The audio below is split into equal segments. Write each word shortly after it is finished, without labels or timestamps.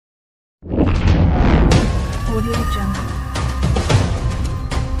Audio Jungle.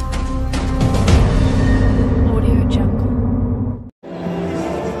 Audio Jungle.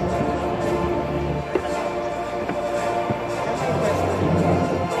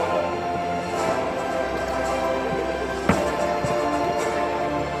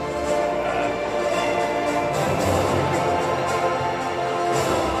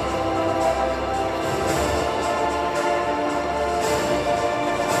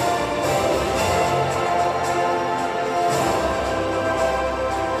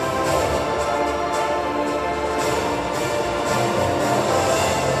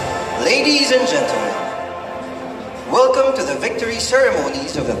 Ladies and gentlemen, welcome to the victory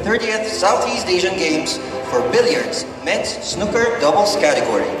ceremonies of the 30th Southeast Asian Games for Billiards Men's Snooker Doubles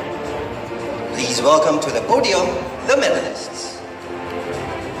category. Please welcome to the podium the medalists.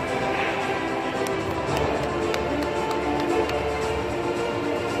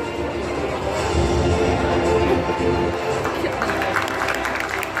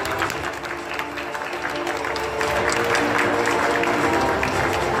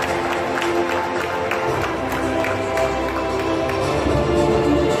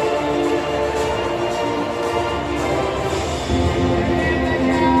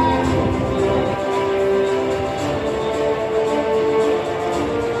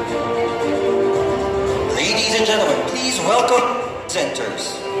 Gentlemen, please welcome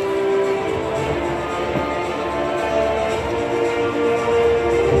presenters.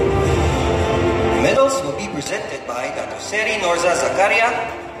 Medals will be presented by Dr. Seri Norza Zakaria,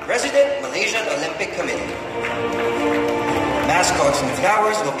 President, Malaysian Olympic Committee. Mascots and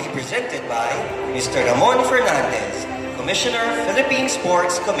flowers will be presented by Mr. Ramon Fernandez, Commissioner, Philippine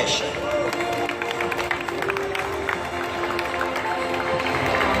Sports Commission.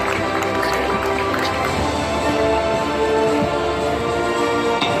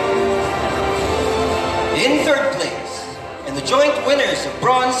 In third place, and the joint winners of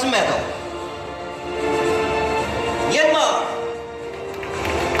bronze medal, Myanmar,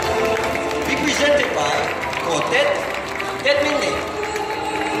 represented by Htet Min.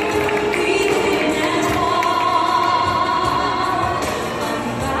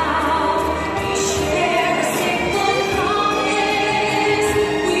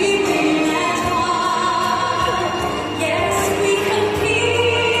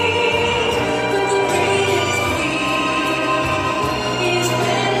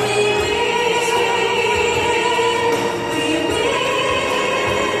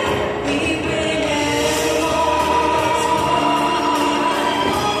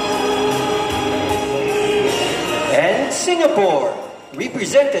 Singapore,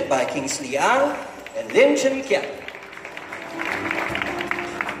 represented by Kingsley Ang and Lim Kiat.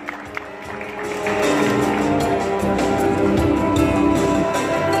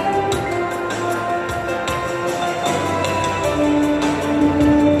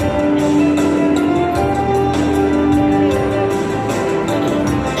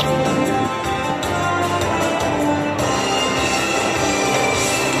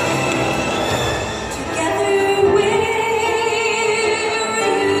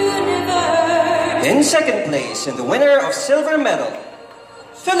 In second place, and the winner of silver medal,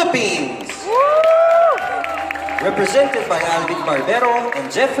 Philippines, represented by Alvin Barbero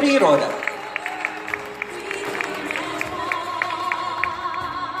and Jefrey Roda.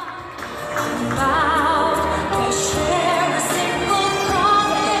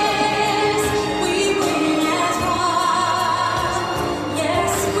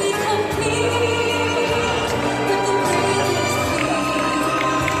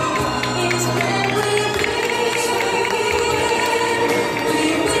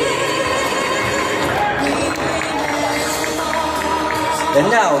 And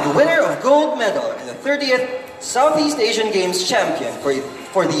now, the winner of gold medal in the 30th Southeast Asian Games champion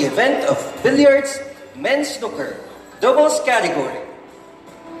for the event of Billiards Men's Snooker Doubles category,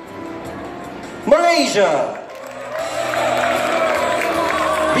 Malaysia,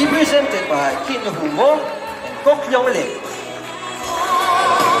 represented by Moh Keen Hoo.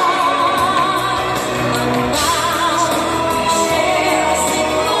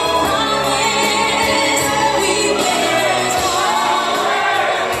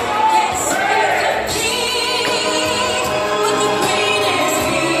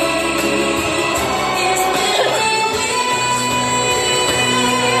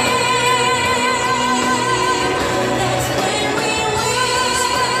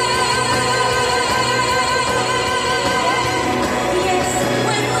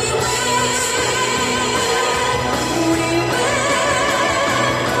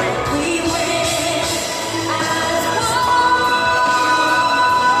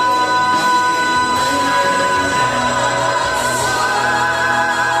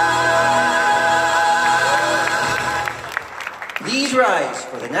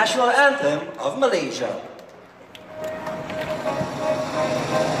 national anthem of Malaysia.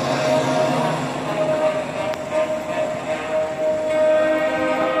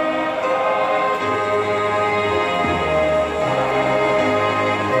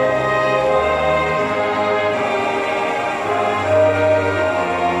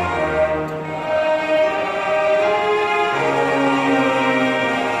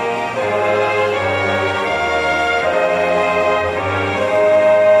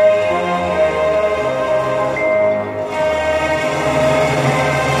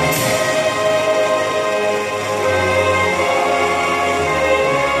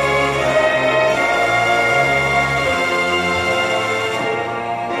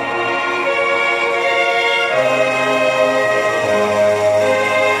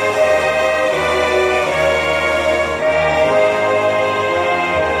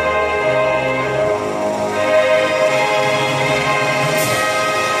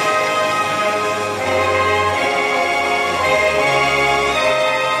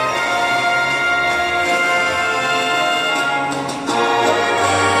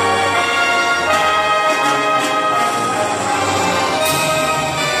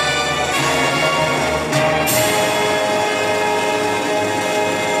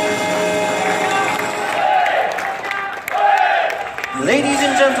 Ladies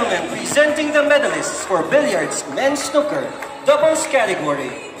and gentlemen, presenting the medalists for Billiards Men's Snooker Doubles category.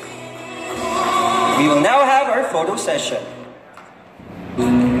 We will now have our photo session.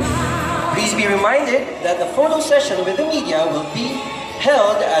 Please be reminded that the photo session with the media will be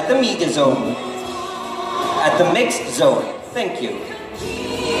held at the media zone, at the mixed zone. Thank you.